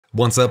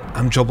What's up,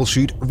 I'm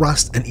Troubleshoot.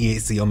 Rust and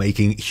EAC are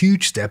making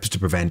huge steps to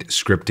prevent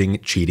scripting,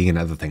 cheating, and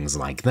other things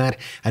like that,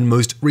 and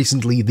most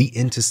recently the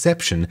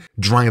Interception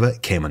driver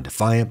came under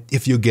fire.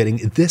 If you're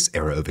getting this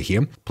error over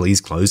here, please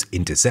close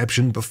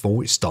Interception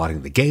before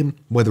starting the game.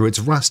 Whether it's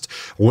Rust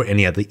or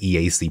any other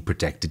EAC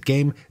protected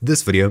game,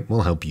 this video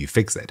will help you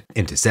fix it.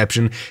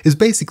 Interception is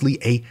basically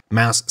a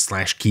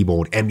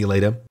mouse/keyboard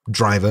emulator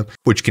driver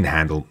which can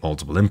handle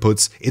multiple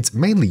inputs. It's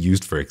mainly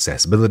used for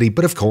accessibility,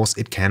 but of course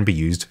it can be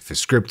used for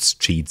scripts,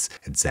 cheats,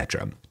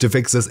 etc. To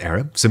fix this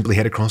error, simply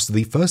head across to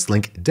the first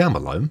link down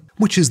below,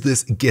 which is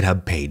this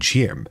GitHub page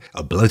here,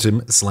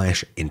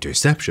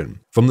 oblitum/interception.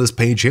 From this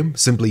page here,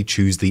 simply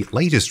choose the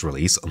latest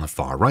release on the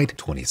far right,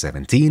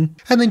 2017,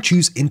 and then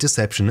choose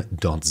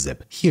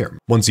interception.zip here.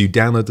 Once you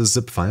download the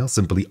zip file,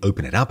 simply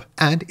open it up,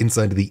 and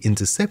inside of the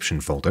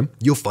Interception folder,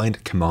 you'll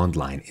find command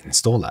line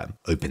installer.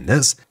 Open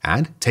this,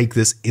 and take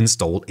this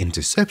install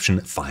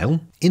interception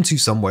file into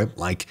somewhere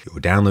like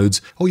your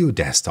downloads or your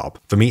desktop.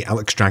 For me, I'll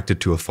extract it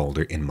to a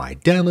folder in my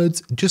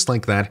downloads, just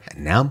like that,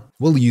 and now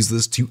we'll use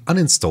this to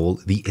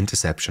uninstall the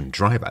Interception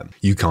driver.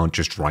 You can't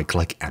just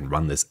right-click and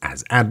run this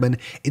as admin.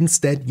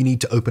 Instead, you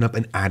need to open up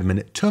an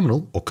admin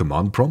terminal or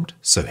command prompt,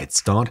 so hit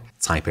start,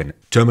 type in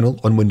terminal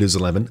on Windows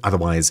 11,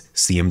 otherwise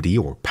CMD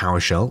or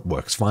PowerShell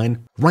works fine,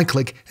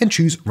 right-click and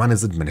choose run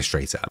as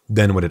administrator.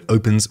 Then when it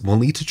opens, we'll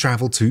need to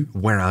travel to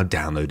where our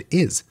download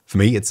is. For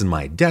me, it's in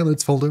my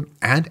downloads folder,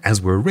 and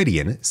as we're already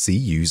in C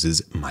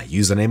uses my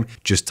username,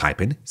 just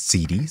type in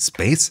cd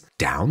space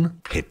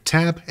down, hit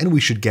tab, and we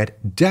should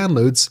get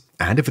downloads.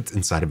 And if it's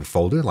inside of a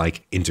folder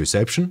like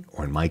Interception,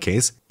 or in my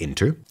case,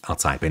 Inter, I'll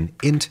type in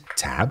int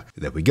tab,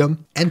 there we go,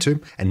 enter,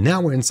 and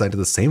now we're inside of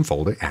the same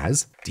folder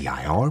as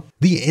dir,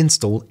 the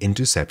install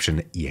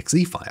Interception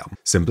exe file.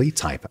 Simply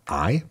type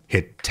I,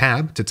 hit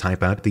tab to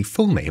type out the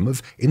full name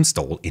of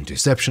install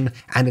Interception,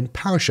 and in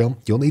PowerShell,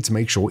 you'll need to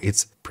make sure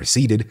it's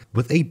preceded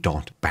with a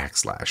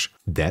 /.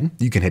 Then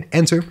you can hit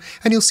enter,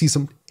 and you'll see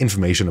some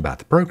information about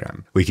the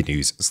program. We can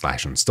use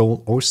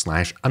 /install or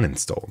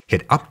 /uninstall.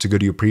 Hit up to go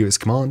to your previous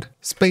command,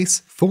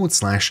 space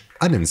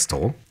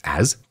 /uninstall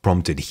as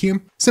prompted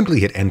here. Simply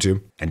hit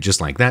enter, and just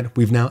like that,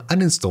 we've now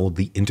uninstalled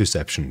the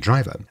Interception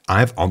driver.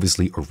 I've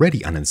obviously already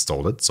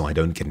uninstalled it, so I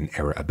don't get an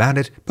error about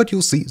it, but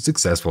you'll see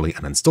successfully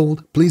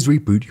uninstalled. Please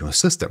reboot your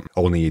system.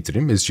 All you need to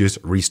do is just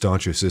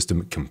restart your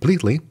system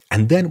completely,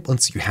 and then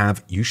once you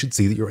have, you should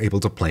see that you're able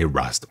to play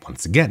Rust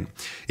once again.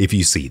 If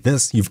you see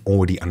this, you've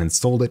already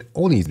uninstalled it.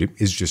 All you need to do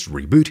is just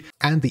reboot,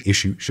 and the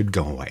issue should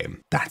go away.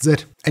 That's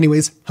it.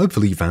 Anyways,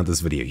 hopefully you found this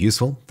video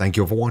useful. Thank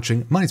you all for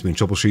watching. My name's been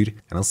Troubleshoot, and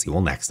I'll see you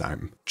all next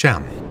time.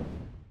 Ciao.